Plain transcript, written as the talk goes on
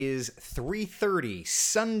Is 3:30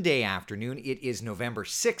 Sunday afternoon. It is November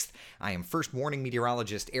 6th. I am first morning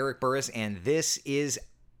meteorologist Eric Burris, and this is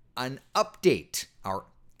an update, our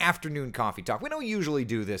afternoon coffee talk. We don't usually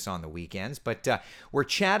do this on the weekends, but we're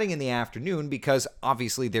chatting in the afternoon because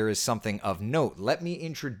obviously there is something of note. Let me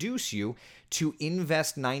introduce you to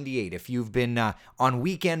Invest 98. If you've been on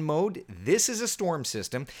weekend mode, this is a storm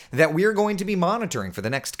system that we're going to be monitoring for the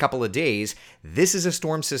next couple of days. This is a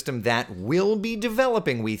storm system that will be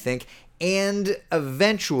developing, we think, and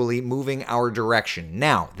eventually moving our direction.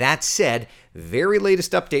 Now, that said, very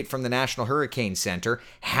latest update from the National Hurricane Center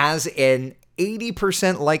has an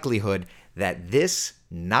 80% likelihood that this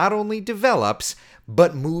not only develops,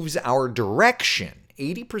 but moves our direction.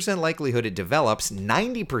 80% likelihood it develops,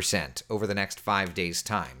 90% over the next 5 days'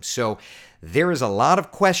 time. So there is a lot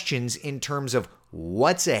of questions in terms of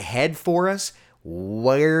what's ahead for us,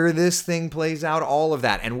 where this thing plays out, all of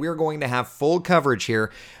that. And we're going to have full coverage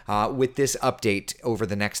here with this update over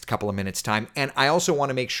the next couple of minutes' time. And I also want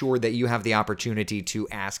to make sure that you have the opportunity to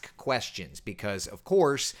ask questions because, of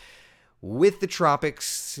course, with the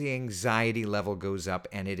tropics, the anxiety level goes up,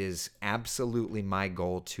 and it is absolutely my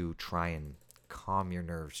goal to try and calm your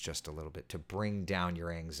nerves just a little bit, to bring down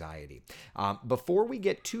your anxiety. Before we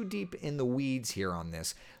get too deep in the weeds here on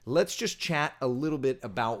this, let's just chat a little bit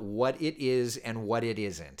about what it is and what it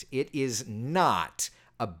isn't. It is not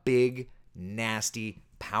a big, nasty,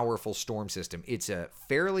 powerful storm system. It's a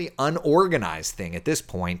fairly unorganized thing at this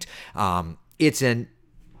point. It's an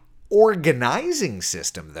organizing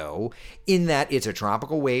system, though, in that it's a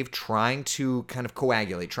tropical wave trying to kind of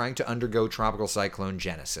coagulate, trying to undergo tropical cyclone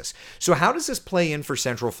genesis. So how does this play in for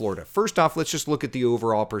Central Florida? First off, let's just look at the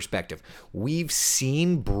overall perspective. We've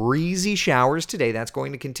seen breezy showers today. That's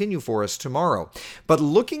going to continue for us tomorrow. But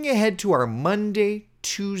looking ahead to our Monday,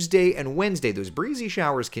 Tuesday, and Wednesday, those breezy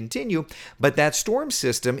showers continue, but that storm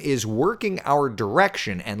system is working our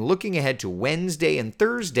direction. And looking ahead to Wednesday and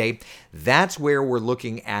Thursday, that's where we're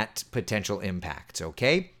looking at potential impacts,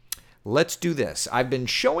 okay? Let's do this. I've been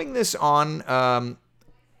showing this on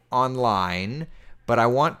online, but I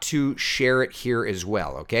want to share it here as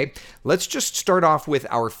well, okay? Let's just start off with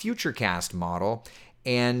our Futurecast model.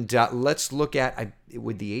 And let's look at,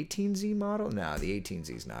 with the 18Z model? No, the 18Z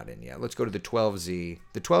is not in yet. Let's go to the 12Z.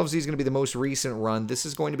 The 12Z is going to be the most recent run. This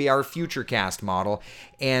is going to be our Futurecast model.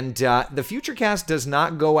 And the Futurecast does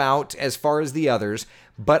not go out as far as the others,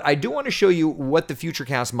 but I do want to show you what the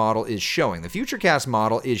Futurecast model is showing. The Futurecast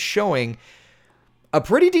model is showing a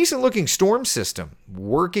pretty decent looking storm system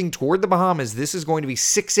working toward the Bahamas. This is going to be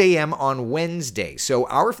 6 a.m. on Wednesday. So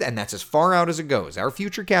and that's as far out as it goes. Our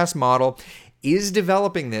Futurecast model is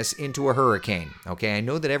developing this into a hurricane. Okay, I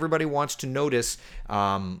know that everybody wants to notice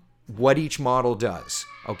what each model does.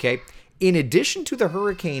 Okay, in addition to the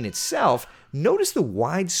hurricane itself, notice the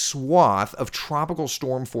wide swath of tropical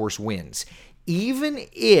storm force winds. Even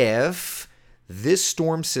if this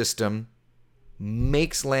storm system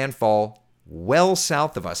makes landfall well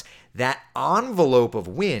south of us, that envelope of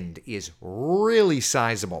wind is really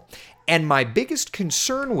sizable. And my biggest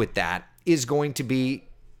concern with that is going to be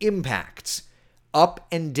impacts up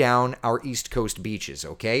and down our East Coast beaches,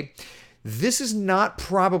 okay? This is not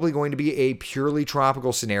probably going to be a purely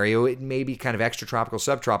tropical scenario. It may be kind of extratropical,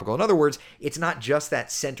 subtropical. In other words, it's not just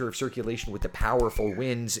that center of circulation with the powerful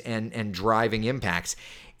winds and driving impacts.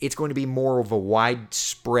 It's going to be more of a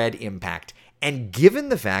widespread impact. And given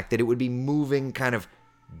the fact that it would be moving kind of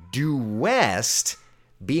due west,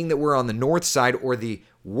 being that we're on the north side or the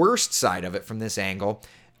worst side of it from this angle,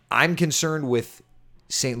 I'm concerned with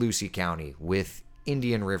St. Lucie County, with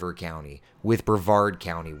Indian River County, with Brevard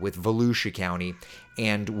County, with Volusia County,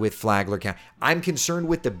 and with Flagler County. I'm concerned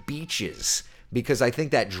with the beaches because I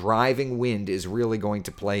think that driving wind is really going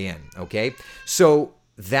to play in, okay? So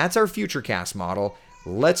that's our Futurecast model.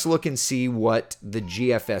 Let's look and see what the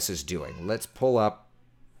GFS is doing. Let's pull up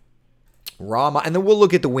and then we'll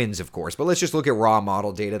look at the winds, of course, but let's just look at raw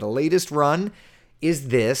model data. The latest run is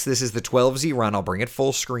this. This is the 12Z run. I'll bring it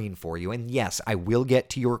full screen for you. And yes, I will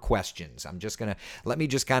get to your questions. Let me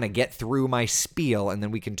just kind of get through my spiel and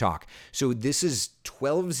then we can talk. So this is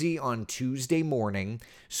 12Z on Tuesday morning.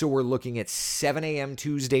 So we're looking at 7 a.m.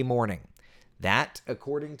 Tuesday morning. That,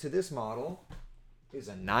 according to this model, is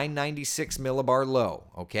a 996 millibar low,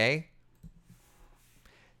 okay?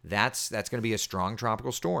 That's going to be a strong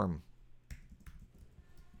tropical storm.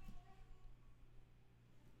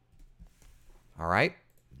 All right,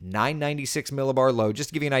 996 millibar low. Just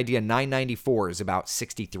to give you an idea, 994 is about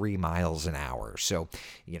 63 miles an hour. So,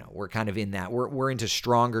 we're kind of in that. We're into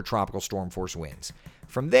stronger tropical storm force winds.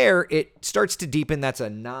 From there, it starts to deepen. That's a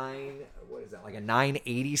 9. what is that, like a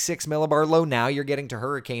 986 millibar low. Now you're getting to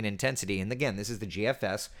hurricane intensity. And again, this is the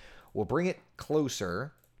GFS. We'll bring it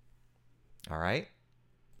closer. All right.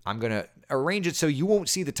 I'm going to arrange it so you won't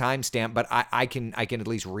see the timestamp, but I can at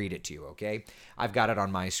least read it to you, okay? I've got it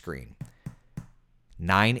on my screen.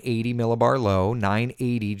 980 millibar low,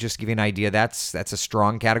 980, just to give you an idea, that's a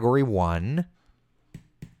strong category 1.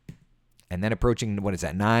 And then approaching, what is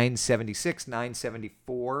that, 976,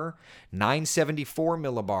 974, 974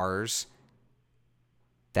 millibars.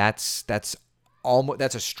 That's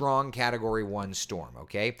a strong category 1 storm,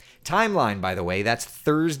 okay? Timeline, by the way, that's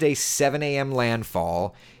Thursday 7 a.m.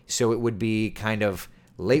 landfall, so it would be kind of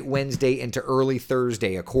late Wednesday into early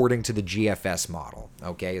Thursday according to the GFS model,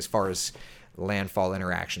 okay, as far as landfall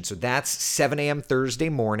interaction. So that's 7 a.m. Thursday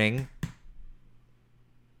morning.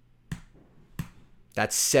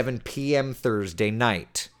 That's 7 p.m. Thursday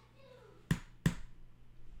night.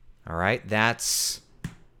 All right, that's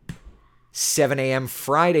 7 a.m.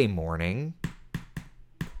 Friday morning.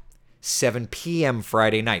 7 p.m.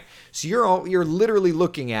 Friday night. So you're literally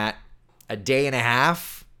looking at a day and a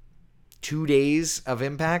half, 2 days of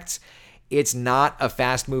impacts. It's not a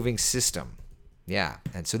fast-moving system. Yeah,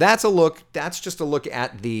 and so that's just a look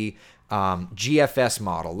at the GFS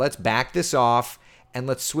model. Let's back this off and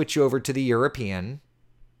let's switch over to the European.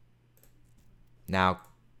 Now,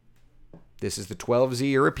 this is the 12Z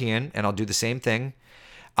European, and I'll do the same thing.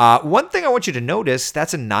 One thing I want you to notice,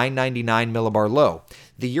 that's a 999 millibar low.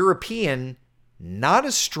 The European, not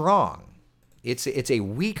as strong. It's a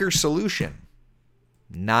weaker solution.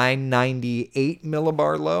 998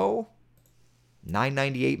 millibar low.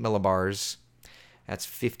 998 millibars. That's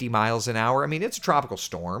 50 miles an hour. I mean, it's a tropical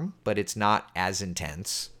storm, but it's not as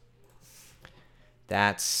intense.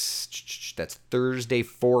 That's Thursday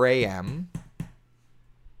 4 a.m.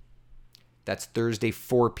 That's Thursday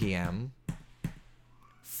 4 p.m.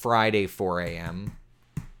 Friday 4 a.m.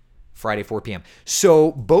 Friday 4 p.m.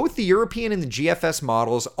 So both the European and the GFS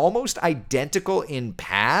models almost identical in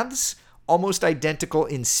paths, almost identical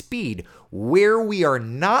in speed. Where we are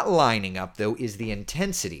not lining up, though, is the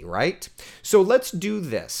intensity, right? So let's do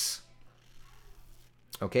this.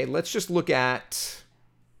 Okay, let's just look at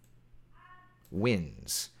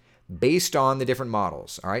winds based on the different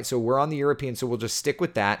models. All right, so we're on the European, so we'll just stick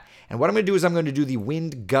with that. And what I'm going to do is I'm going to do the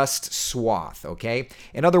wind gust swath, okay?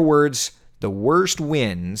 In other words, the worst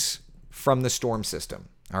winds from the storm system,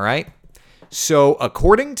 all right? So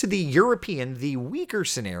according to the European, the weaker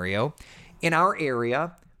scenario, in our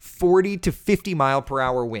area, 40 to 50 mile per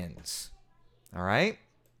hour winds, all right?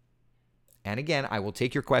 And again, I will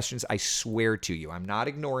take your questions. I swear to you, I'm not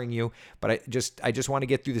ignoring you, but I just want to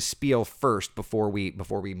get through the spiel first before we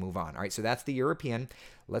move on. All right, so that's the European.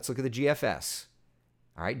 Let's look at the GFS.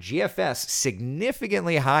 All right, GFS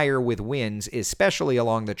significantly higher with winds, especially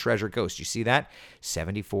along the Treasure Coast. You see that?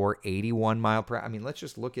 74, 81 mile per hour. I mean, let's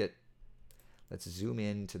zoom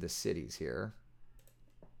in to the cities here.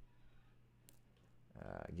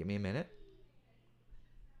 Give me a minute.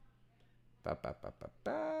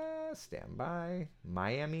 Stand by.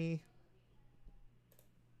 Miami.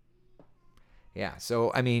 Yeah,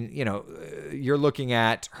 so, I mean, you're looking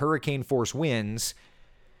at hurricane force winds.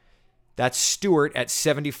 That's Stewart at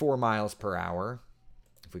 74 miles per hour.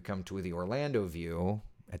 If we come to the Orlando view,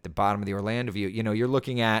 at the bottom of the Orlando view, you're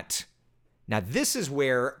looking at... Now, this is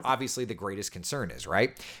where, obviously, the greatest concern is,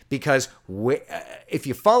 right? Because if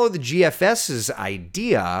you follow the GFS's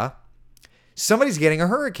idea, somebody's getting a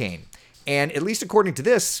hurricane. And at least according to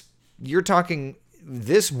this, you're talking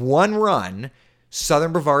this one run,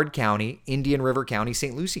 Southern Brevard County, Indian River County,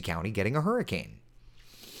 St. Lucie County getting a hurricane.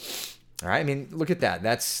 All right, I mean, look at that.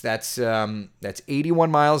 That's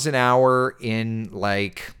 81 miles an hour in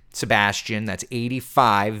like Sebastian. That's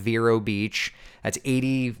 85 Vero Beach. That's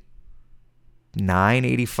 89,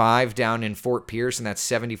 85 down in Fort Pierce, and that's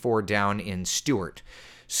 74 down in Stewart.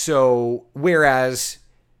 So whereas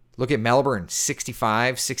look at Melbourne,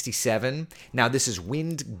 65, 67. Now, this is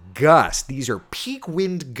wind gust. These are peak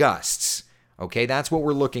wind gusts. Okay, that's what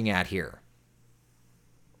we're looking at here.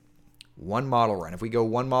 One model run. If we go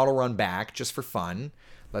one model run back, just for fun,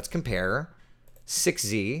 let's compare.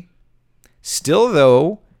 6Z. Still,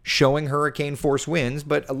 though, showing hurricane force winds,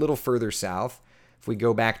 but a little further south. If we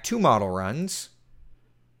go back 2 model runs,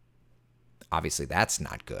 obviously that's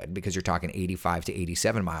not good because you're talking 85 to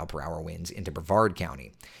 87 mile per hour winds into Brevard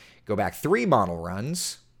County. Go back 3 model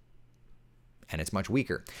runs, and it's much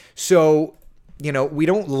weaker. So, we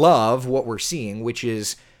don't love what we're seeing, which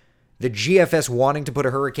is the GFS wanting to put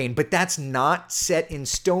a hurricane, but that's not set in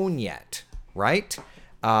stone yet, right?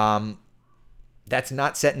 That's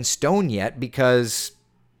not set in stone yet because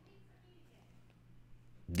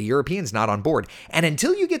The European's not on board. And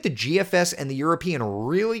until you get the GFS and the European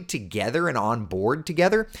really together and on board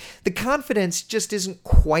together, the confidence just isn't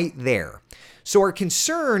quite there. So our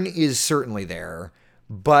concern is certainly there,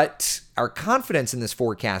 but our confidence in this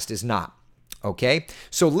forecast is not. Okay?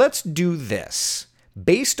 So let's do this.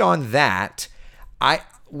 Based on that,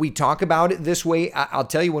 we talk about it this way. I'll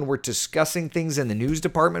tell you, when we're discussing things in the news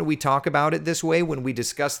department, we talk about it this way. When we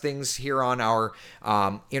discuss things here on our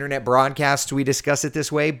internet broadcasts, we discuss it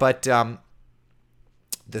this way. But the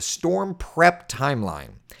storm prep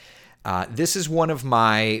timeline, this is one of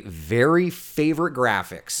my very favorite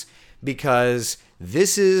graphics because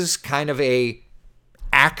this is kind of a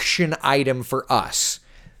action item for us.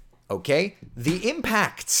 Okay? The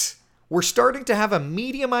impacts. We're starting to have a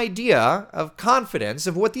medium idea of confidence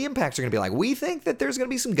of what the impacts are going to be like. We think that there's going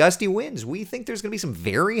to be some gusty winds. We think there's going to be some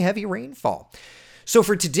very heavy rainfall. So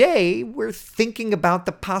for today, we're thinking about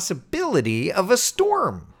the possibility of a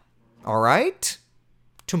storm. All right?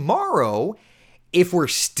 Tomorrow, if we're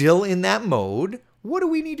still in that mode, what do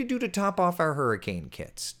we need to do to top off our hurricane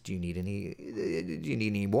kits? Do you need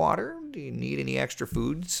any water? Do you need any extra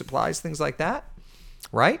food, supplies, things like that?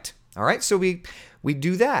 Right? All right, so we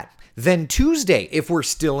do that. Then Tuesday, if we're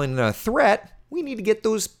still in a threat, we need to get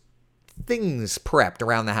those things prepped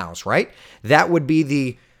around the house, right? That would be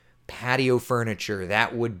the patio furniture.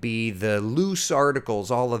 That would be the loose articles,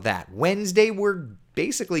 all of that. Wednesday, we're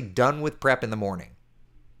basically done with prep in the morning.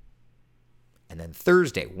 And then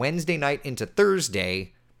Thursday, Wednesday night into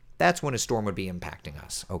Thursday, that's when a storm would be impacting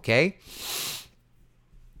us, okay?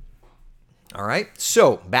 All right,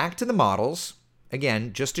 so back to the models.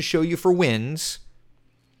 Again, just to show you for winds,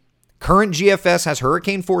 current GFS has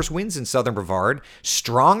hurricane force winds in southern Brevard,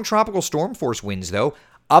 strong tropical storm force winds, though,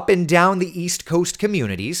 up and down the East Coast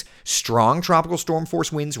communities, strong tropical storm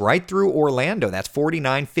force winds right through Orlando. That's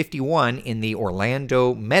 4951 in the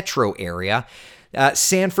Orlando metro area.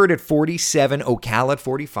 Sanford at 47, Ocala at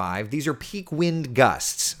 45. These are peak wind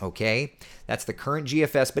gusts, okay? That's the current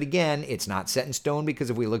GFS, but again, it's not set in stone because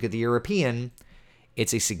if we look at the European,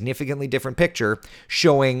 it's a significantly different picture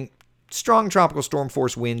showing strong tropical storm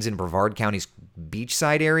force winds in Brevard County's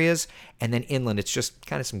beachside areas, and then inland, it's just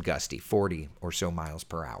kind of some gusty, 40 or so miles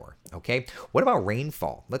per hour, okay? What about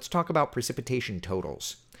rainfall? Let's talk about precipitation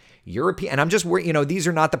totals. European, and I'm just, these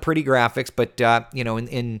are not the pretty graphics, but,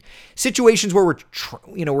 in situations where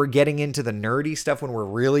we're getting into the nerdy stuff when we're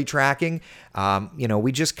really tracking, I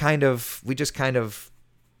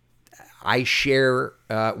share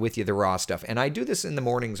with you the raw stuff. And I do this in the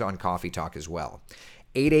mornings on Coffee Talk as well.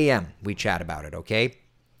 8 a.m. we chat about it, okay?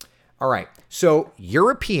 All right. So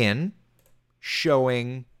European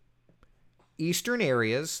showing eastern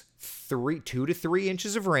areas 2 to 3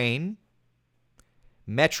 inches of rain.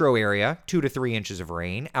 Metro area 2 to 3 inches of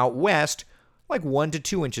rain. Out west, like 1 to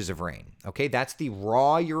 2 inches of rain. Okay, that's the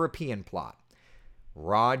raw European plot.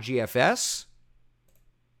 Raw GFS.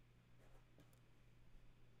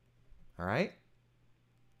 All right.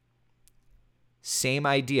 Same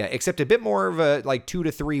idea, except a bit more of a like 2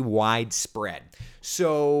 to 3 wide spread.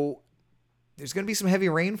 So there's going to be some heavy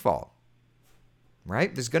rainfall,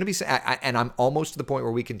 right? There's going to be some, and I'm almost to the point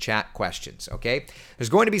where we can chat questions, okay? There's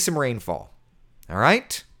going to be some rainfall, all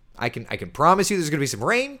right? I can promise you there's going to be some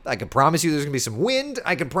rain. I can promise you there's going to be some wind.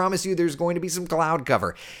 I can promise you there's going to be some cloud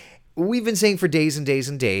cover. We've been saying for days and days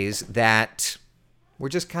and days that we're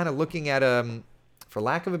just kind of looking at for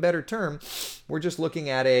lack of a better term, we're just looking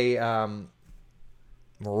at a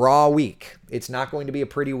raw week. It's not going to be a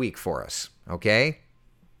pretty week for us, okay?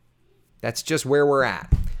 That's just where we're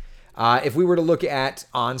at. If we were to look at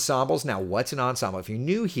ensembles, now what's an ensemble? If you're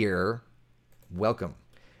new here, welcome.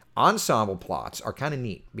 Ensemble plots are kind of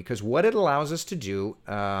neat because what it allows us to do,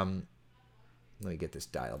 let me get this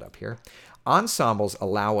dialed up here. Ensembles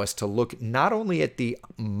allow us to look not only at the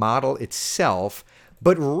model itself,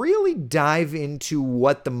 but really dive into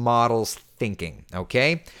what the model's thinking,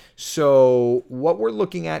 okay? So what we're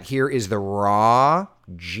looking at here is the raw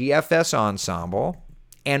GFS ensemble.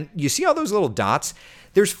 And you see all those little dots?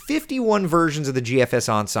 There's 51 versions of the GFS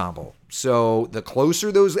ensemble. So the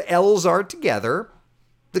closer those L's are together,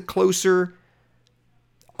 the closer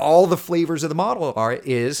all the flavors of the model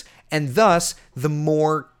is, and thus the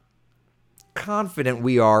more confident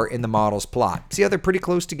we are in the model's plot. See how they're pretty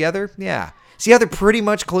close together? Yeah. See how they're pretty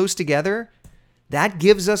much close together? That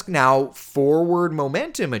gives us now forward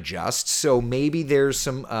momentum adjusts. So maybe there's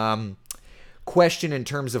some question in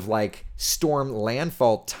terms of like storm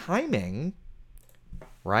landfall timing,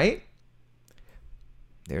 right?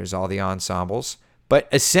 There's all the ensembles. But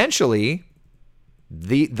essentially,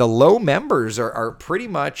 the low members are pretty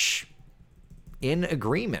much in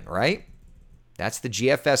agreement, right? That's the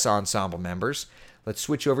GFS ensemble members. Let's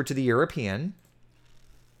switch over to the European.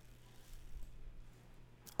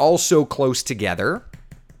 Also close together,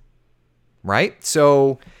 right?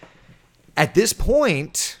 So at this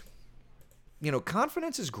point,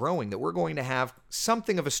 confidence is growing that we're going to have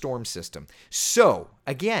something of a storm system. So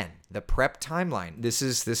again, the prep timeline. This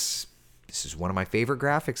is one of my favorite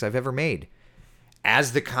graphics I've ever made.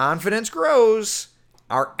 As the confidence grows,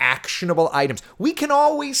 our actionable items. We can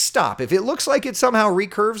always stop. If it looks like it somehow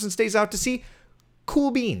recurves and stays out to sea,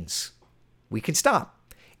 cool beans. We can stop.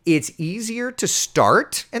 It's easier to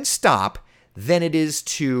start and stop than it is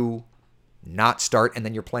to not start and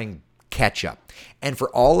then you're playing catch up. And for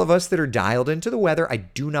all of us that are dialed into the weather, I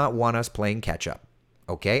do not want us playing catch up.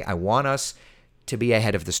 Okay? I want us to be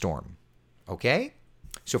ahead of the storm. Okay?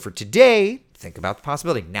 So for today, think about the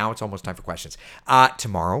possibility. Now it's almost time for questions.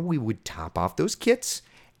 Tomorrow we would top off those kits.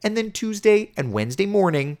 And then Tuesday and Wednesday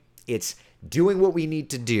morning, it's doing what we need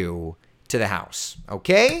to do to the house.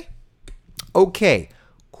 Okay? Okay.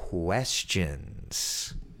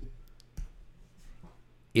 Questions.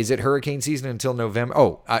 Is it hurricane season until November?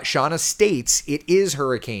 Shauna states it is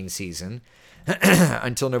hurricane season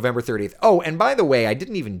until November 30th. Oh, and by the way, I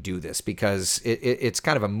didn't even do this because it's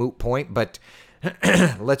kind of a moot point, but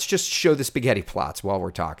let's just show the spaghetti plots while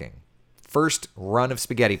we're talking. First run of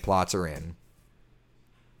spaghetti plots are in.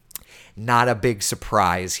 Not a big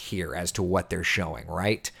surprise here as to what they're showing,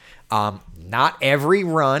 right? Not every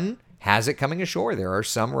run has it coming ashore. There are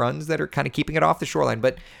some runs that are kind of keeping it off the shoreline,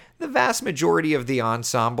 but the vast majority of the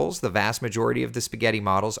ensembles, the vast majority of the spaghetti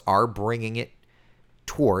models are bringing it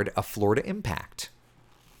toward a Florida impact.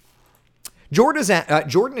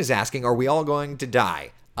 Jordan is asking, are we all going to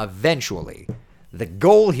die? Eventually. The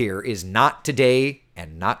goal here is not today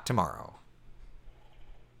and not tomorrow.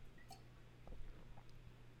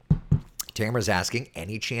 Tamara's asking,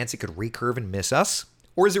 any chance it could recurve and miss us?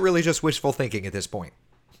 Or is it really just wishful thinking at this point?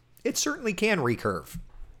 It certainly can recurve.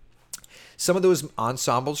 Some of those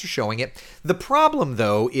ensembles are showing it. The problem,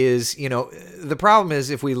 though, is,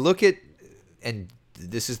 if we look at, and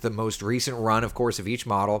this is the most recent run, of course, of each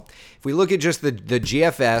model. If we look at just the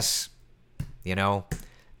GFS,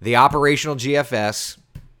 the operational GFS,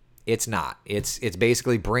 it's not. It's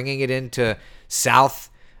basically bringing it into south,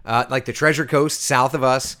 like the Treasure Coast, south of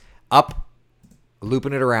us, up,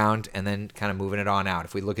 looping it around, and then kind of moving it on out.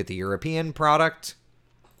 If we look at the European product,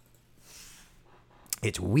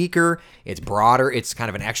 it's weaker, it's broader, it's kind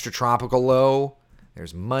of an extra tropical low.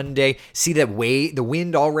 There's Monday. See that the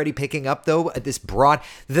wind already picking up, though, at this broad.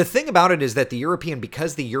 The thing about it is that the European,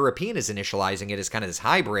 because the European is initializing it as kind of this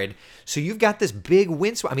hybrid, so you've got this big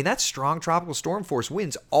wind. That's strong tropical storm force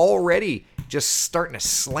winds already just starting to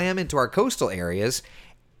slam into our coastal areas.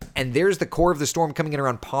 And there's the core of the storm coming in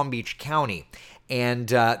around Palm Beach County. And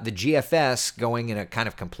the GFS going in a kind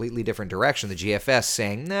of completely different direction. The GFS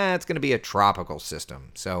saying, it's going to be a tropical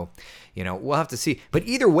system. So, we'll have to see. But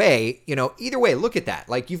either way, look at that.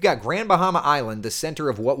 Like, you've got Grand Bahama Island, the center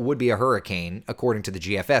of what would be a hurricane, according to the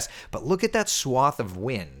GFS. But look at that swath of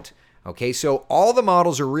wind. Okay, so all the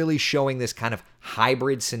models are really showing this kind of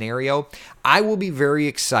hybrid scenario. I will be very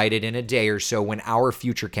excited in a day or so when our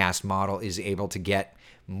Futurecast model is able to get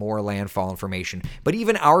more landfall information. But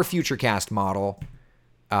even our Futurecast model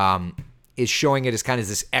is showing it as kind of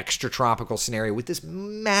this extra tropical scenario with this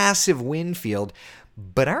massive wind field.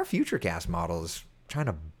 But our Futurecast model is trying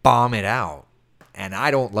to bomb it out. And I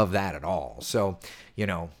don't love that at all. So,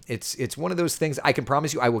 it's one of those things. I can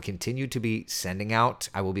promise you I will continue to be sending out.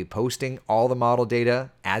 I will be posting all the model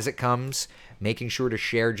data as it comes, making sure to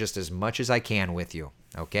share just as much as I can with you.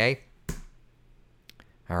 Okay?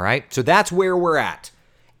 All right. So that's where we're at.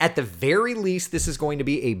 At the very least, this is going to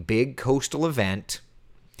be a big coastal event,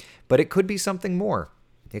 but it could be something more.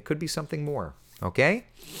 It could be something more. Okay?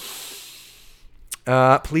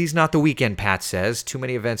 Please not the weekend, Pat says. Too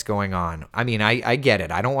many events going on. I get it.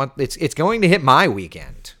 I don't want... It's going to hit my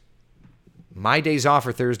weekend. My days off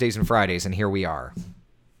are Thursdays and Fridays, and here we are.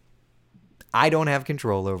 I don't have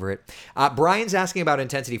control over it. Brian's asking about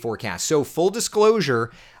intensity forecast. So, full disclosure,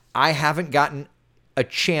 I haven't gotten a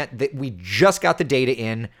chance that we just got the data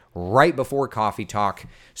in right before Coffee Talk,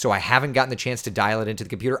 so I haven't gotten the chance to dial it into the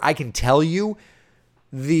computer. I can tell you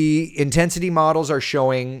the intensity models are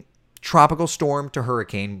showing tropical storm to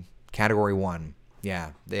hurricane category 1.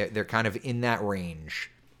 Yeah, they're kind of in that range.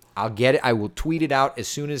 I'll get it. I will tweet it out as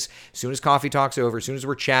soon as Coffee Talk's over, as soon as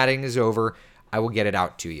we're chatting is over, I will get it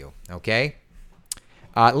out to you. Okay?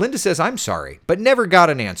 Linda says, I'm sorry, but never got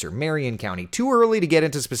an answer. Marion County. Too early to get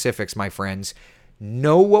into specifics, my friends.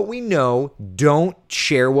 Know what we know. Don't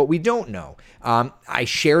share what we don't know. I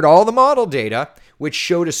shared all the model data, which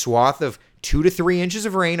showed a swath of 2 to 3 inches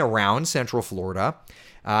of rain around Central Florida.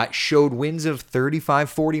 Showed winds of 35,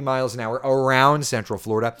 40 miles an hour around Central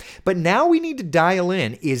Florida. But now we need to dial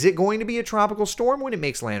in. Is it going to be a tropical storm when it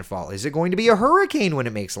makes landfall? Is it going to be a hurricane when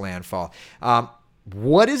it makes landfall?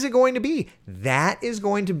 What is it going to be? That is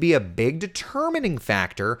going to be a big determining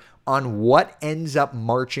factor on what ends up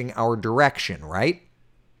marching our direction, right?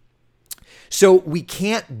 So we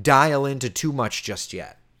can't dial into too much just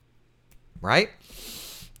yet, right?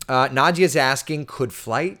 Nadia's asking, could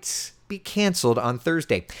flights be canceled on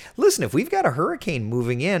Thursday? Listen, if we've got a hurricane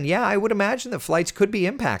moving in, yeah, I would imagine that flights could be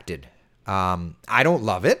impacted. I don't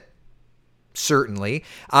love it. Certainly.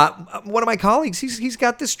 One of my colleagues, he's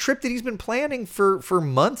got this trip that he's been planning for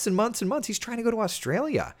months and months and months. He's trying to go to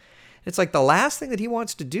Australia. It's like the last thing that he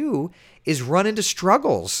wants to do is run into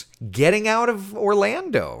struggles getting out of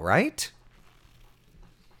Orlando, right?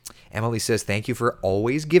 Emily says, thank you for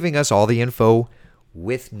always giving us all the info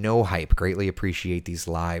with no hype. Greatly appreciate these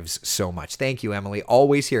lives so much. Thank you, Emily.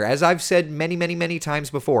 Always here. As I've said many, many, many times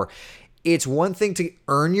before, it's one thing to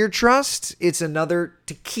earn your trust. It's another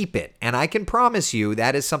to keep it. And I can promise you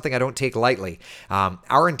that is something I don't take lightly.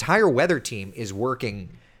 Our entire weather team is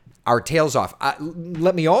working our tails off.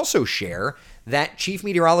 Let me also share that Chief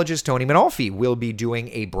Meteorologist Tony Manolfi will be doing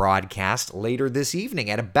a broadcast later this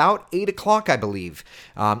evening at about 8 o'clock, I believe.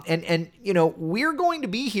 And you know, we're going to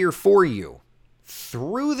be here for you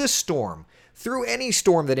through the storm, through any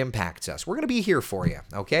storm that impacts us. We're going to be here for you,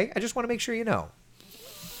 okay? I just want to make sure you know.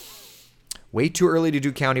 Way too early to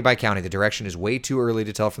do county by county. The direction is way too early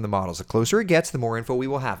to tell from the models. The closer it gets, the more info we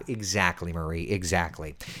will have. Exactly, Marie.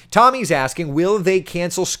 Exactly. Tommy's asking, will they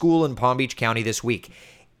cancel school in Palm Beach County this week?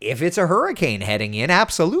 If it's a hurricane heading in,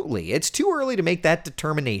 absolutely. It's too early to make that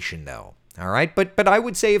determination, though. All right, but I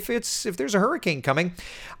would say if there's a hurricane coming,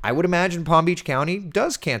 I would imagine Palm Beach County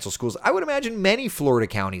does cancel schools. I would imagine many Florida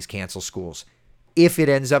counties cancel schools if it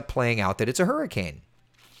ends up playing out that it's a hurricane.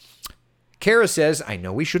 Kara says, I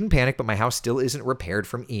know we shouldn't panic, but my house still isn't repaired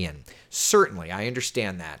from Ian. Certainly, I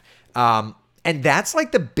understand that. And that's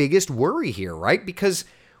like the biggest worry here, right? Because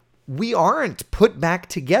we aren't put back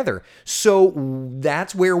together. So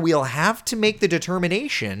that's where we'll have to make the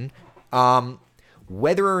determination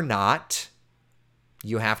whether or not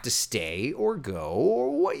you have to stay or go, or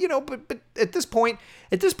what, you know, but at this point,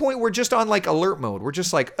 we're just on like alert mode. We're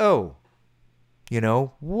just like, oh, you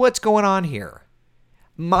know, what's going on here?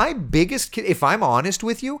 My biggest, if I'm honest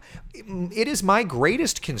with you, it is my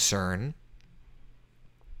greatest concern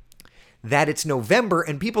that it's November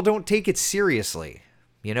and people don't take it seriously.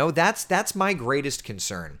 You know, that's my greatest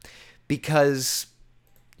concern, because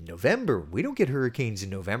November, we don't get hurricanes in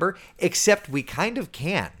November, except we kind of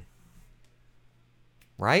can.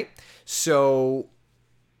 Right? So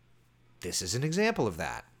this is an example of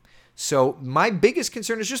that. So my biggest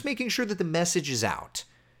concern is just making sure that the message is out.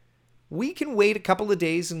 We can wait a couple of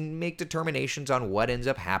days and make determinations on what ends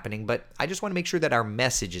up happening, but I just want to make sure that our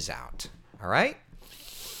message is out. All right?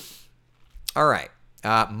 All right.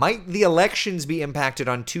 Might the elections be impacted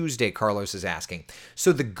on Tuesday? Carlos is asking.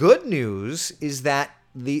 So the good news is that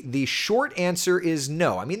the short answer is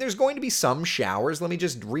no. I mean, there's going to be some showers. Let me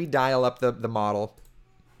just redial up the model.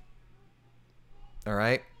 All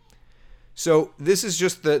right. So this is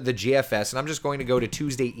just the GFS, and I'm just going to go to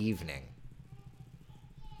Tuesday evening.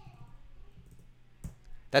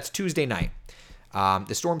 That's Tuesday night.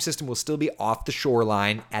 The storm system will still be off the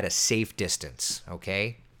shoreline at a safe distance,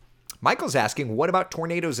 okay? Michael's asking, what about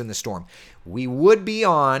tornadoes in the storm? We would be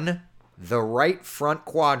on the right front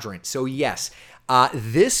quadrant. So yes,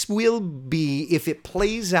 this will be, if it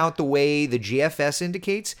plays out the way the GFS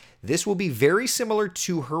indicates, this will be very similar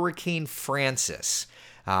to Hurricane Francis.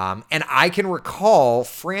 And I can recall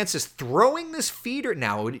Francis throwing this feeder.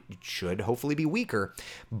 Now, it should hopefully be weaker,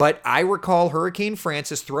 but I recall Hurricane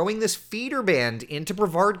Francis throwing this feeder band into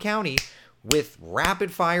Brevard County with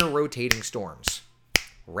rapid-fire rotating storms.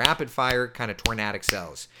 Rapid-fire kind of tornadic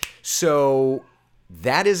cells. So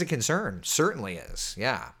that is a concern. Certainly is.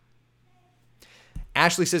 Yeah.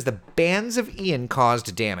 Ashley says the bands of Ian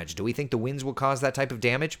caused damage. Do we think the winds will cause that type of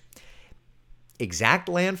damage? Exact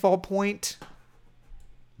landfall point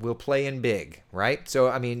will play in big, right? So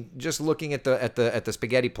I mean, just looking at the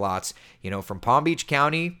spaghetti plots, you know, from Palm Beach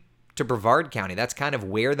County to Brevard County, that's kind of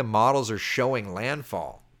where the models are showing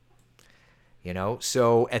landfall. You know,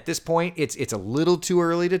 so at this point, it's a little too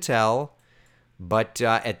early to tell, but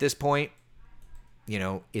at this point, you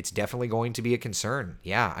know, it's definitely going to be a concern.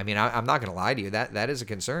 Yeah, I mean, I'm not going to lie to you. That is a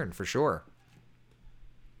concern for sure.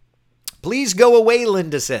 Please go away,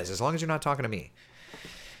 Linda says, as long as you're not talking to me.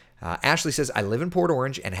 Ashley says, I live in Port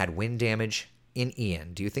Orange and had wind damage in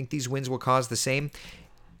Ian. Do you think these winds will cause the same?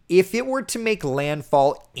 If it were to make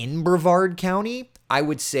landfall in Brevard County, I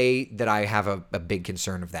would say that I have a big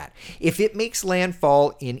concern of that. If it makes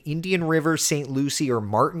landfall in Indian River, St. Lucie, or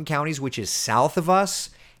Martin counties, which is south of us,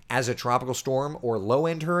 as a tropical storm or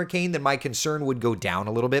low-end hurricane, then my concern would go down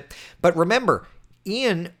a little bit. But remember,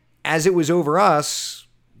 Ian, as it was over us,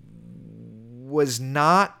 was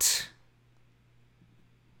not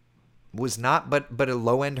but a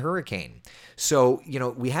low-end hurricane. So,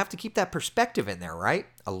 we have to keep that perspective in there, right?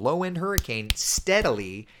 A low-end hurricane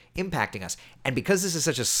steadily impacting us. And because this is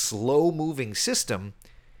such a slow-moving system,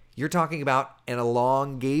 you're talking about an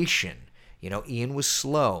elongation. Ian was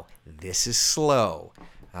slow. This is slow.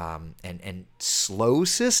 And slow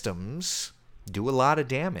systems do a lot of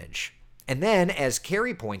damage. And then, as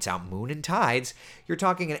Carrie points out, moon and tides, you're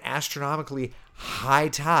talking an astronomically high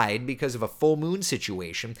tide because of a full moon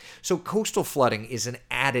situation. So coastal flooding is an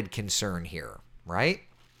added concern here, right?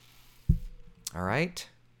 All right.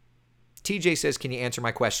 TJ says, can you answer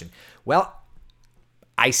my question? Well,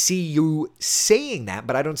 I see you saying that,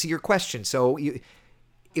 but I don't see your question. So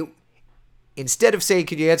instead of saying,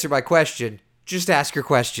 can you answer my question, just ask your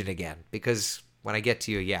question again, because when I get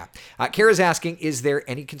to you, yeah. Kara's asking, is there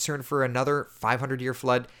any concern for another 500-year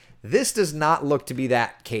flood? This does not look to be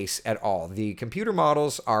that case at all. The computer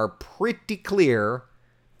models are pretty clear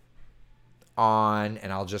on,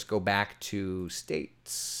 and I'll just go back to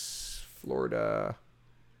states, Florida,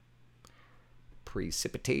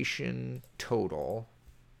 precipitation total.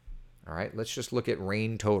 All right, let's just look at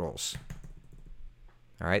rain totals.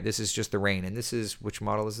 All right, this is just the rain. And this is, which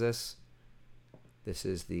model is this? This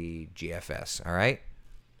is the GFS, all right?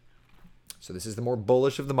 So this is the more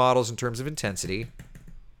bullish of the models in terms of intensity.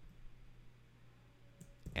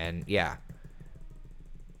 And yeah,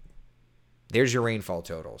 there's your rainfall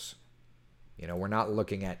totals. We're not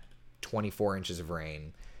looking at 24 inches of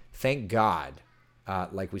rain. Thank God,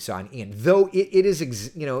 like we saw in Ian. Though it is,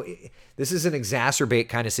 this is an exacerbate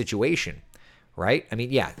kind of situation, right? I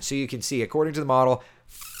mean, yeah, so you can see, according to the model,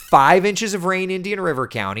 5 inches of rain Indian River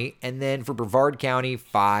County, and then for Brevard County,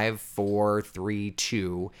 5, 4, 3,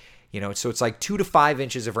 2. So it's like 2 to 5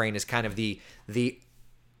 inches of rain is kind of the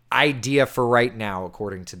idea for right now,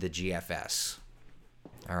 according to the GFS.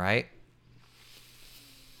 All right.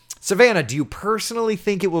 Savannah, do you personally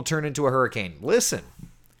think it will turn into a hurricane? Listen,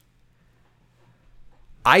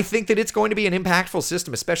 I think that it's going to be an impactful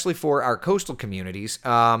system, especially for our coastal communities.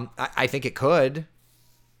 I think it could.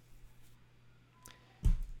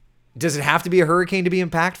 Does it have to be a hurricane to be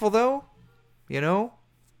impactful, though?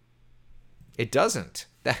 It doesn't.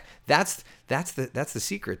 That's the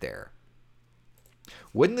secret there.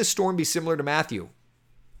 Wouldn't the storm be similar to Matthew?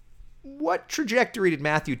 What trajectory did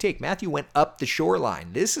Matthew take? Matthew went up the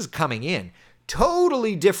shoreline. This is coming in.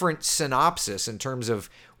 Totally different synopsis in terms of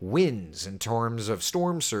winds, in terms of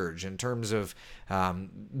storm surge, in terms of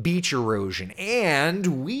beach erosion.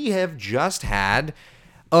 And we have just had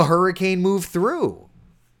a hurricane move through,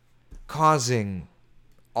 causing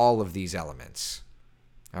all of these elements.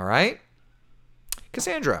 All right?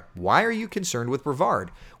 Cassandra, why are you concerned with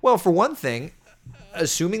Brevard? Well, for one thing,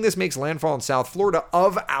 assuming this makes landfall in South Florida,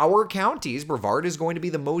 of our counties, Brevard is going to be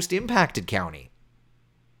the most impacted county.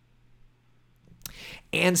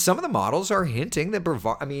 And some of the models are hinting that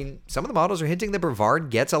Brevard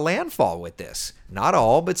gets a landfall with this. Not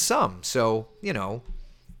all, but some. So,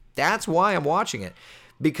 that's why I'm watching it.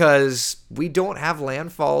 Because we don't have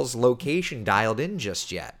landfall's location dialed in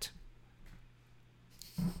just yet.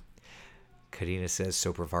 Kadena says,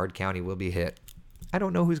 so Brevard County will be hit. I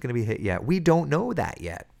don't know who's going to be hit yet. We don't know that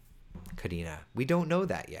yet, Kadena. We don't know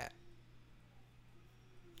that yet.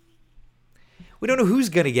 We don't know who's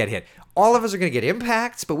going to get hit. All of us are going to get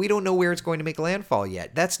impacts, but we don't know where it's going to make landfall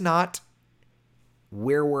yet. That's not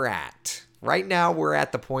where we're at. Right now, we're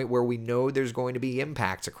at the point where we know there's going to be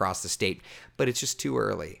impacts across the state, but it's just too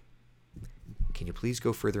early. Can you please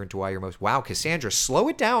go further into why you're most... Wow, Cassandra, slow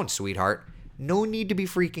it down, sweetheart. No need to be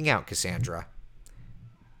freaking out, Cassandra.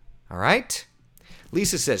 All right?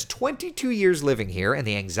 Lisa says, 22 years living here, and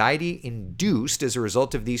the anxiety induced as a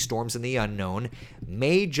result of these storms and the unknown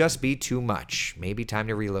may just be too much. Maybe time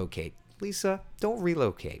to relocate. Lisa, don't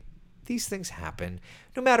relocate. These things happen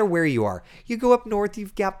no matter where you are. You go up north,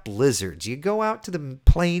 you've got blizzards. You go out to the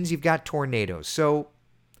plains, you've got tornadoes. So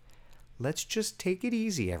let's just take it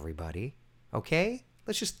easy, everybody. Okay?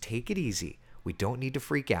 Let's just take it easy. We don't need to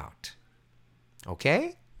freak out.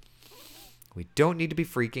 Okay? We don't need to be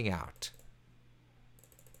freaking out.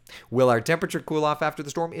 Will our temperature cool off after the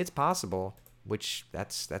storm? It's possible, which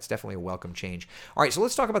that's definitely a welcome change. All right, so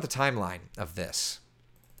let's talk about the timeline of this.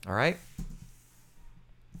 All right?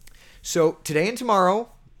 So today and tomorrow,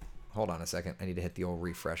 hold on a second. I need to hit the old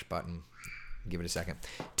refresh button. Give it a second.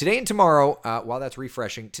 Today and tomorrow, while that's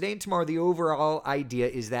refreshing, today and tomorrow, the overall idea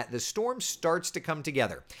is that the storm starts to come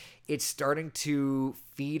together. It's starting to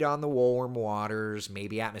feed on the warm waters.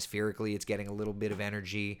 Maybe atmospherically, it's getting a little bit of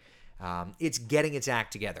energy. It's getting its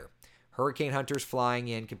act together. Hurricane hunters flying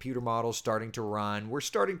in, computer models starting to run. We're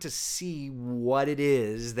starting to see what it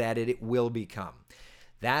is that it will become.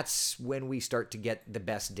 That's when we start to get the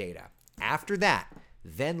best data. After that,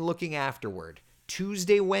 then looking afterward,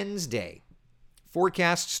 Tuesday, Wednesday,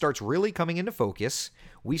 forecast starts really coming into focus.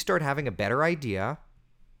 We start having a better idea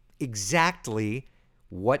exactly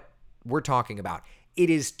what we're talking about. It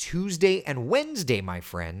is Tuesday and Wednesday, my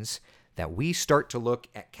friends, that we start to look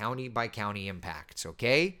at county by county impacts,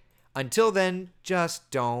 okay? Until then, just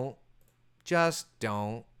don't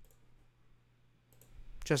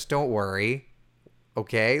worry,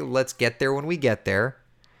 okay? Let's get there when we get there.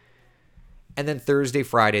 And then Thursday,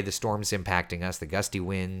 Friday, the storm's impacting us, the gusty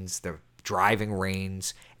winds, the driving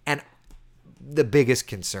rains, and the biggest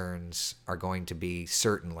concerns are going to be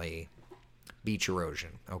certainly beach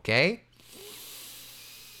erosion, okay?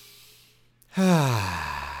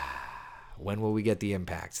 When will we get the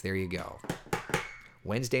impacts? There you go.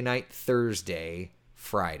 Wednesday night, Thursday,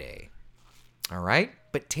 Friday. All right?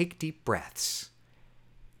 But take deep breaths.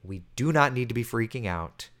 We do not need to be freaking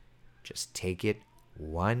out. Just take it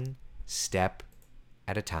one step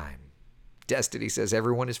at a time. Destiny says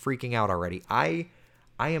everyone is freaking out already. I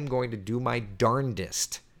am going to do my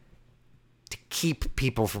darndest to keep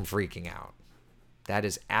people from freaking out. That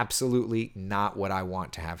is absolutely not what I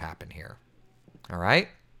want to have happen here. All right?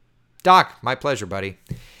 Doc, my pleasure, buddy.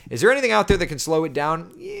 Is there anything out there that can slow it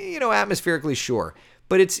down? You know, atmospherically, sure.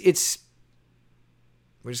 But it's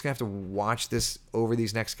we're just going to have to watch this over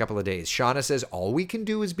these next couple of days. Shauna says, all we can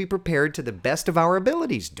do is be prepared to the best of our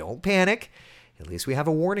abilities. Don't panic. At least we have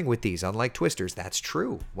a warning with these, unlike twisters. That's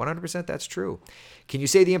true. 100% that's true. Can you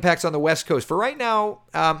say the impacts on the West Coast? For right now,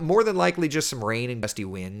 more than likely just some rain and gusty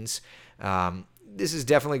winds. This is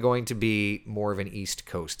definitely going to be more of an East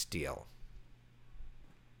Coast deal.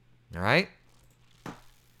 All right?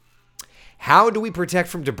 How do we protect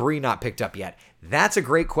from debris not picked up yet? That's a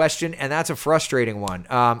great question, and that's a frustrating one.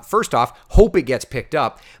 First off, hope it gets picked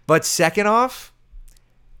up. But second off,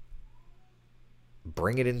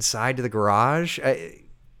 bring it inside to the garage.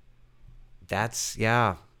 That's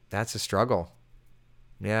a struggle.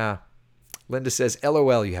 Yeah. Linda says,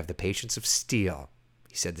 LOL, you have the patience of steel.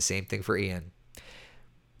 He said the same thing for Ian.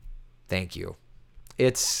 Thank you.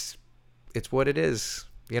 It's what it is.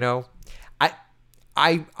 You know,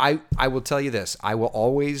 I will tell you this. I will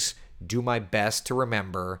always do my best to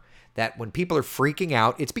remember that when people are freaking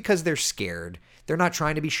out, it's because they're scared. They're not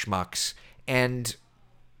trying to be schmucks. And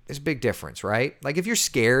there's a big difference, right? Like if you're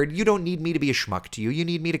scared, you don't need me to be a schmuck to you. You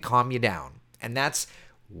need me to calm you down. And that's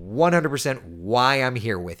 100% why I'm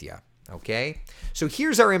here with you. Okay? So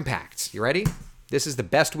here's our impacts. You ready? This is the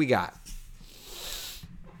best we got.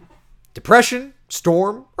 Depression,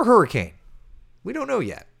 storm, or hurricane? We don't know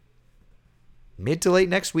yet. Mid to late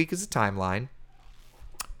next week is the timeline.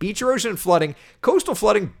 Beach erosion and flooding. Coastal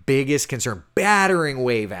flooding, biggest concern. Battering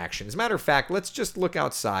wave action. As a matter of fact, let's just look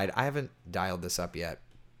outside. I haven't dialed this up yet.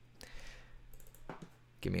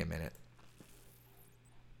 Give me a minute.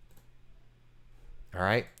 All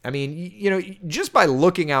right. I mean, you know, just by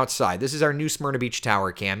looking outside, this is our new Smyrna Beach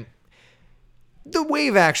Tower cam. The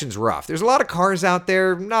wave action's rough. There's a lot of cars out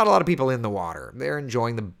there, not a lot of people in the water. They're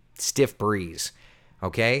enjoying the stiff breeze.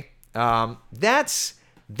 Okay?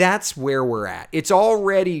 That's where we're at. It's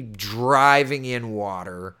already driving in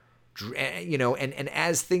water, you know, and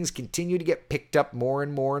as things continue to get picked up more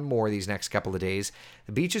and more and more these next couple of days,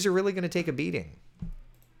 the beaches are really going to take a beating.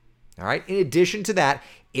 All right? In addition to that,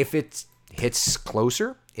 if it hits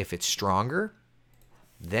closer, if it's stronger,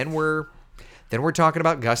 then we're talking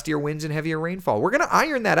about gustier winds and heavier rainfall. We're going to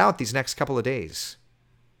iron that out these next couple of days.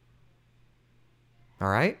 All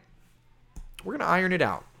right? We're going to iron it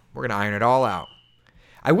out. We're going to iron it all out.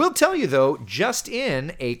 I will tell you, though, just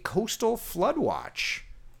in a coastal flood watch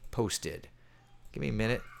posted. Give me a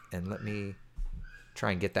minute and let me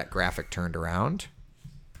try and get that graphic turned around.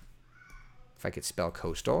 If I could spell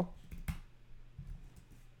coastal.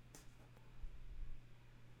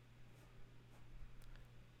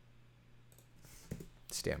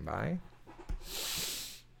 Stand by.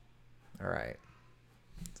 All right.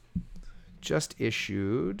 Just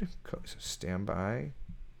issued. Stand by.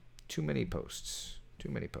 Too many posts. Too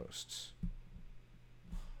many posts.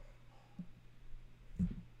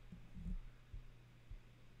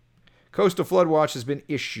 Coastal Flood Watch has been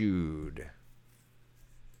issued.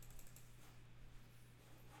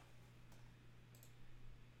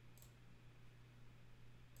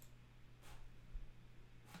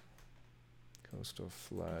 Coastal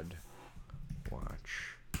flood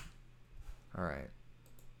watch. All right.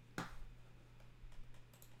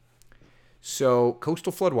 So,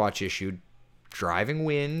 coastal flood watch issued. Driving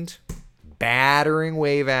wind, battering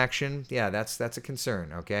wave action. Yeah, that's a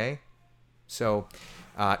concern, okay? So,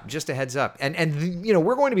 just a heads up. And you know,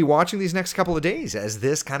 we're going to be watching these next couple of days as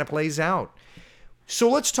this kind of plays out. So,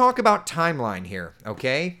 let's talk about timeline here,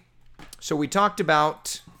 okay? So, we talked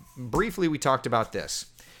about this.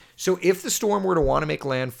 So, if the storm were to want to make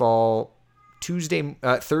landfall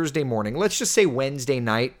Thursday morning, let's just say Wednesday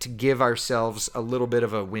night to give ourselves a little bit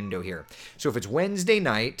of a window here. So if it's Wednesday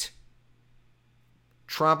night,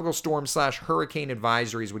 tropical storm / hurricane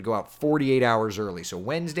advisories would go out 48 hours early. So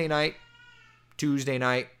Wednesday night, Tuesday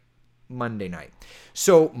night, Monday night.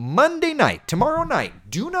 So Monday night, tomorrow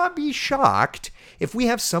night, do not be shocked if we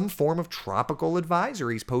have some form of tropical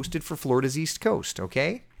advisories posted for Florida's East Coast,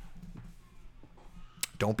 okay?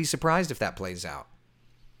 Don't be surprised if that plays out.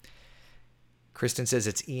 Kristen says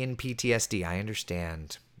it's Ian PTSD. I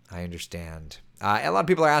understand. A lot of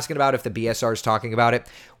people are asking about if the BSR is talking about it.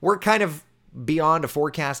 We're kind of beyond a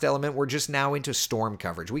forecast element. We're just now into storm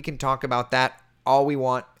coverage. We can talk about that all we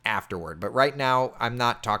want afterward. But right now, I'm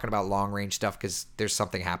not talking about long range stuff because there's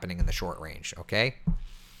something happening in the short range, okay?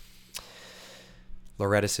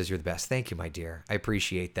 Loretta says you're the best. Thank you, my dear. I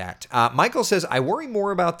appreciate that. Michael says, I worry more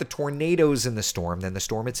about the tornadoes in the storm than the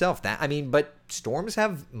storm itself. But storms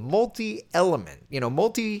have multi-faceted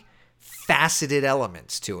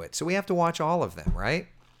elements to it. So we have to watch all of them, right?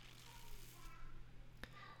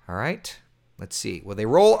 All right. Let's see. Will they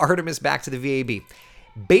roll Artemis back to the VAB?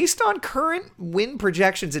 Based on current wind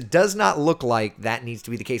projections, it does not look like that needs to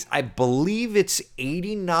be the case. I believe it's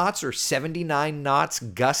 80 knots or 79 knots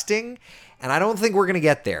gusting. And I don't think we're going to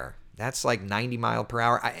get there. That's like 90 mile per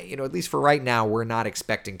hour. At least for right now, we're not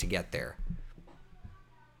expecting to get there.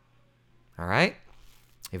 All right.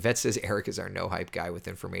 Yvette says Eric is our no hype guy with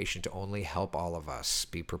information to only help all of us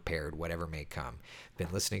be prepared, whatever may come.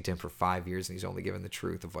 Been listening to him for 5 years and he's only given the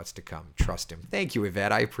truth of what's to come. Trust him. Thank you,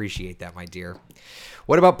 Yvette. I appreciate that, my dear.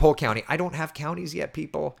 What about Polk County? I don't have counties yet,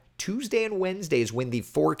 people. Tuesday and Wednesday is when the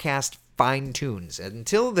forecast fine tunes.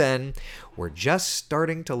 Until then, we're just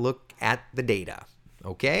starting to look at the data.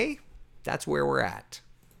 Okay? That's where we're at.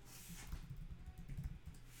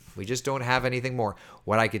 We just don't have anything more.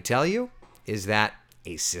 What I could tell you is that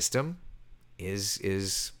a system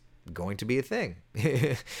is going to be a thing.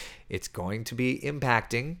 It's going to be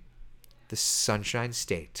impacting the Sunshine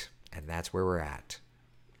State, and that's where we're at.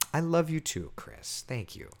 I love you too, Chris.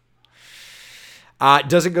 Thank you.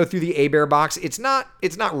 Doesn't go through the A-Bear box. It's not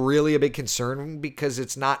really a big concern because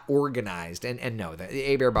it's not organized. And no, the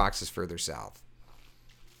A-Bear box is further south.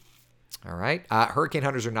 All right. Hurricane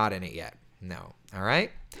hunters are not in it yet. No. All right.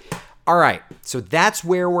 So that's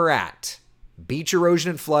where we're at. Beach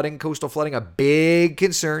erosion and flooding, coastal flooding, a big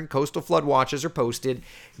concern. Coastal flood watches are posted.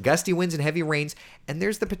 Gusty winds and heavy rains. And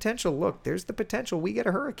there's the potential. Look, there's the potential we get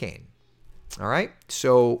a hurricane. All right.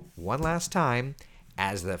 So one last time.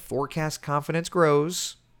 As the forecast confidence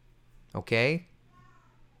grows, okay,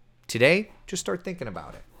 today, just start thinking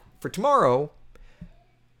about it. For tomorrow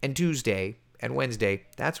and Tuesday and Wednesday,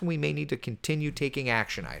 that's when we may need to continue taking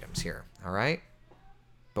action items here, all right?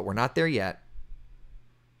 But we're not there yet,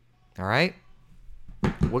 all right?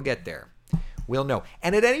 We'll get there. We'll know.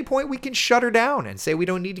 And at any point, we can shut her down and say we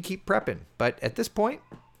don't need to keep prepping. But at this point,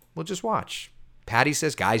 we'll just watch. Patty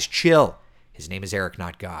says, guys, chill. His name is Eric,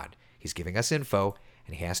 not God. He's giving us info,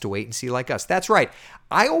 and he has to wait and see like us. That's right.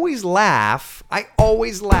 I always laugh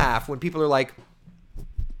when people are like,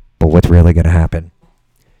 but what's really going to happen?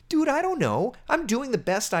 Dude, I don't know. I'm doing the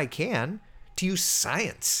best I can to use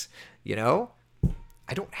science, you know?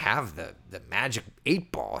 I don't have the magic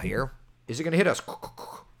 8-ball here. Is it going to hit us?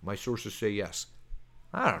 My sources say yes.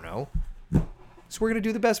 I don't know. So we're going to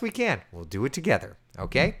do the best we can. We'll do it together,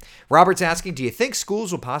 okay? Robert's asking, do you think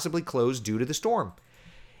schools will possibly close due to the storm?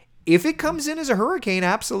 If it comes in as a hurricane,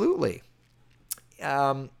 absolutely.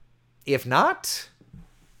 If not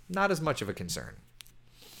as much of a concern.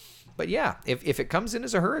 But yeah, if it comes in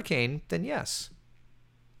as a hurricane, then yes.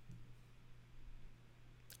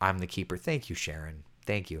 I'm the keeper. Thank you, Sharon.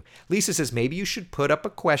 Thank you. Lisa says, maybe you should put up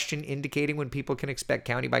a question indicating when people can expect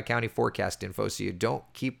county-by-county forecast info so you don't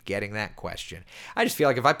keep getting that question. I just feel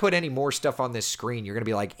like if I put any more stuff on this screen, you're going to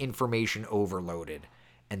be like information overloaded.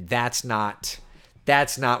 And that's not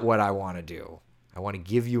what I want to do. I want to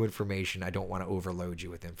give you information. I don't want to overload you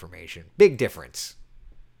with information. Big difference.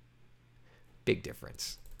 Big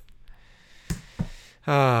difference.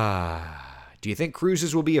 Do you think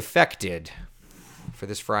cruises will be affected for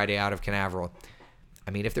this Friday out of Canaveral?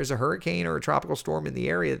 I mean, if there's a hurricane or a tropical storm in the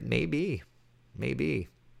area, it may be. Maybe.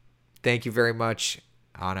 Thank you very much,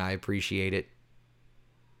 Anna. I appreciate it.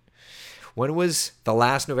 When was the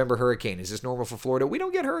last November hurricane? Is this normal for Florida? We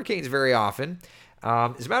don't get hurricanes very often.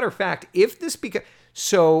 As a matter of fact, if this becomes...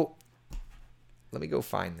 So, let me go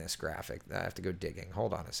find this graphic. I have to go digging.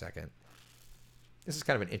 Hold on a second. This is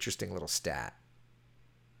kind of an interesting little stat.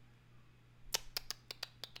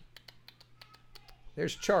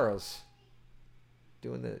 There's Charles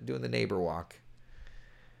doing the neighbor walk.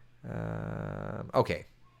 Okay.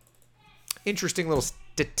 Interesting little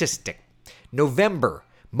statistic. November.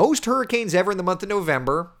 Most hurricanes ever in the month of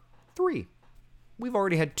November, 3. We've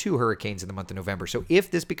already had 2 hurricanes in the month of November. So if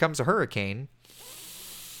this becomes a hurricane,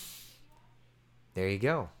 there you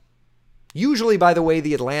go. Usually, by the way,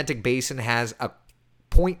 the Atlantic Basin has a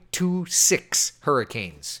 0.26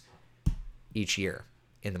 hurricanes each year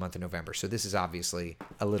in the month of November. So this is obviously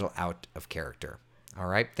a little out of character. All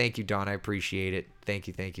right. Thank you, Don. I appreciate it. Thank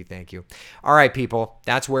you, thank you, thank you. All right, people.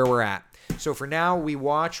 That's where we're at. So for now, we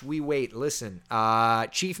watch, we wait. Listen,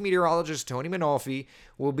 Chief Meteorologist Tony Manolfi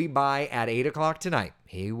will be by at 8 o'clock tonight.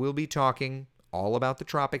 He will be talking all about the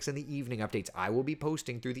tropics and the evening updates. I will be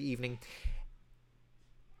posting through the evening.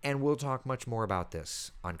 And we'll talk much more about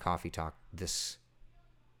this on Coffee Talk this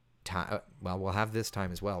time. Well, we'll have this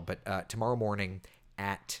time as well, but tomorrow morning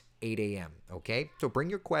at 8 a.m., okay? So bring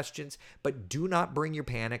your questions, but do not bring your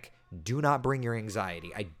panic. Do not bring your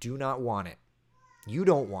anxiety. I do not want it. You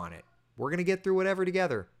don't want it. We're going to get through whatever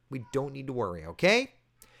together. We don't need to worry, okay?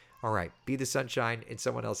 All right. Be the sunshine in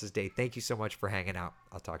someone else's day. Thank you so much for hanging out.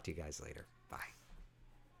 I'll talk to you guys later.